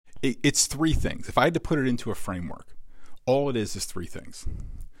It's three things. If I had to put it into a framework, all it is three things.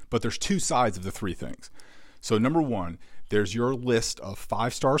 But there's two sides of the three things. So number one, there's your list of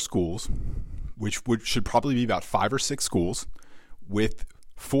 5-star schools, which should probably be about 5 or 6 schools, with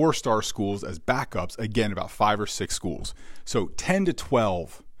 4-star schools as backups, again, about 5 or 6 schools. So 10 to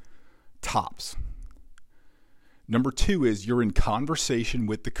 12 tops. Number two is you're in conversation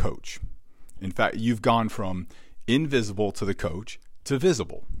with the coach. In fact, you've gone from invisible to the coach to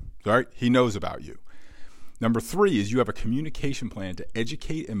visible. All right? He knows about you. Number three is you have a communication plan to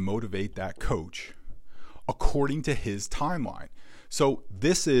educate and motivate that coach according to his timeline. So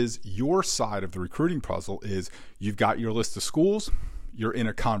this is your side of the recruiting puzzle. Is you've got your list of schools, you're in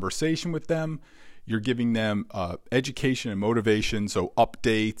a conversation with them, you're giving them education and motivation, so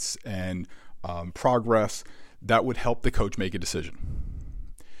updates and progress that would help the coach make a decision.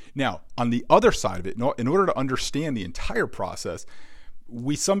 Now, on the other side of it, in order to understand the entire process,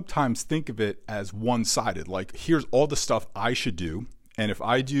 we sometimes think of it as one-sided. Like, here's all the stuff I should do, and if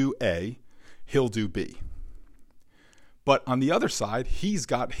I do A, he'll do B. But on the other side, he's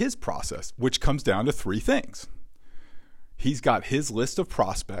got his process, which comes down to three things. He's got his list of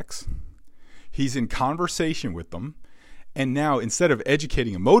prospects. He's in conversation with them. And now, instead of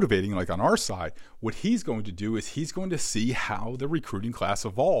educating and motivating, like on our side, what he's going to do is he's going to see how the recruiting class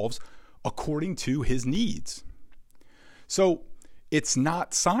evolves according to his needs. So it's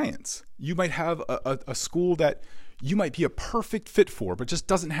not science. You might have a school that you might be a perfect fit for, but just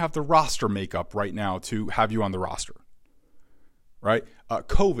doesn't have the roster makeup right now to have you on the roster. Right?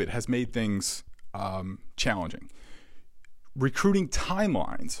 COVID has made things challenging. Recruiting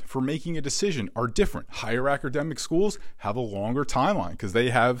timelines for making a decision are different. Higher academic schools have a longer timeline because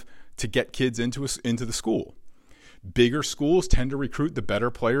they have to get kids into the school. Bigger schools tend to recruit the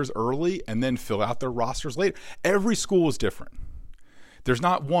better players early and then fill out their rosters later. Every school is different. There's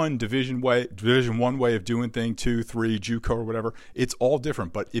not one Division 1 way of doing things, 2, 3, JUCO or whatever. It's all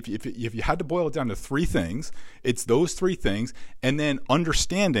different. But if you had to boil it down to three things, it's those three things, and then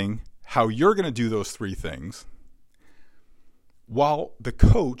understanding how you're going to do those three things while the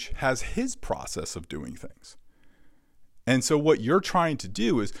coach has his process of doing things. And so what you're trying to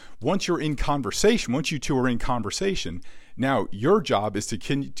do is once you two are in conversation, now your job is to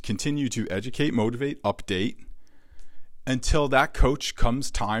continue to educate, motivate, update, until that coach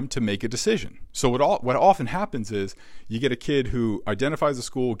comes time to make a decision. So what often happens is you get a kid who identifies a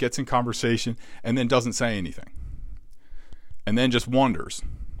school, gets in conversation, and then doesn't say anything. And then just wonders.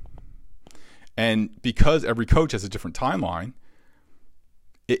 And because every coach has a different timeline,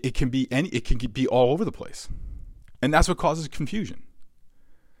 it can be all over the place. And that's what causes confusion.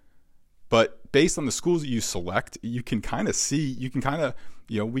 But based on the schools that you select, we can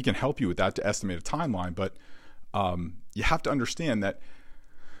help you with that to estimate a timeline, but you have to understand that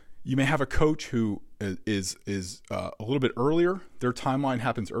you may have a coach who is a little bit earlier. Their timeline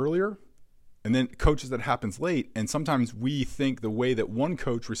happens earlier, and then coaches that happens late. And sometimes we think the way that one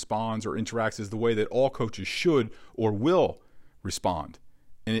coach responds or interacts is the way that all coaches should or will respond.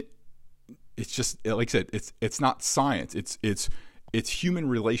 And it's just, like I said, it's not science. It's human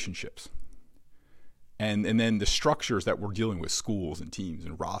relationships. And then the structures that we're dealing with, schools and teams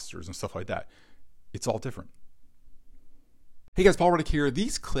and rosters and stuff like that, it's all different. Hey guys, Paul Reddick here.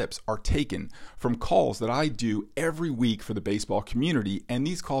 These clips are taken from calls that I do every week for the baseball community, and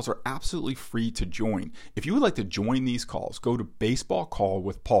these calls are absolutely free to join. If you would like to join these calls, go to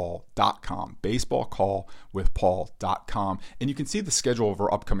baseballcallwithpaul.com, baseballcallwithpaul.com, and you can see the schedule of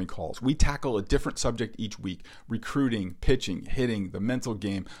our upcoming calls. We tackle a different subject each week: recruiting, pitching, hitting, the mental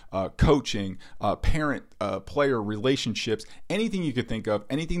game, coaching, parent-player relationships, anything you could think of,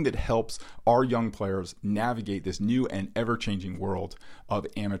 anything that helps our young players navigate this new and ever-changing world of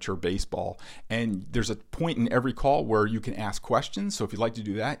amateur baseball. And there's a point in every call where you can ask questions. So if you'd like to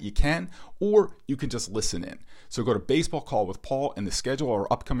do that, you can, or you can just listen in. So go to Baseball Call with Paul, and the schedule of our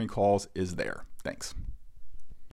upcoming calls is there. Thanks.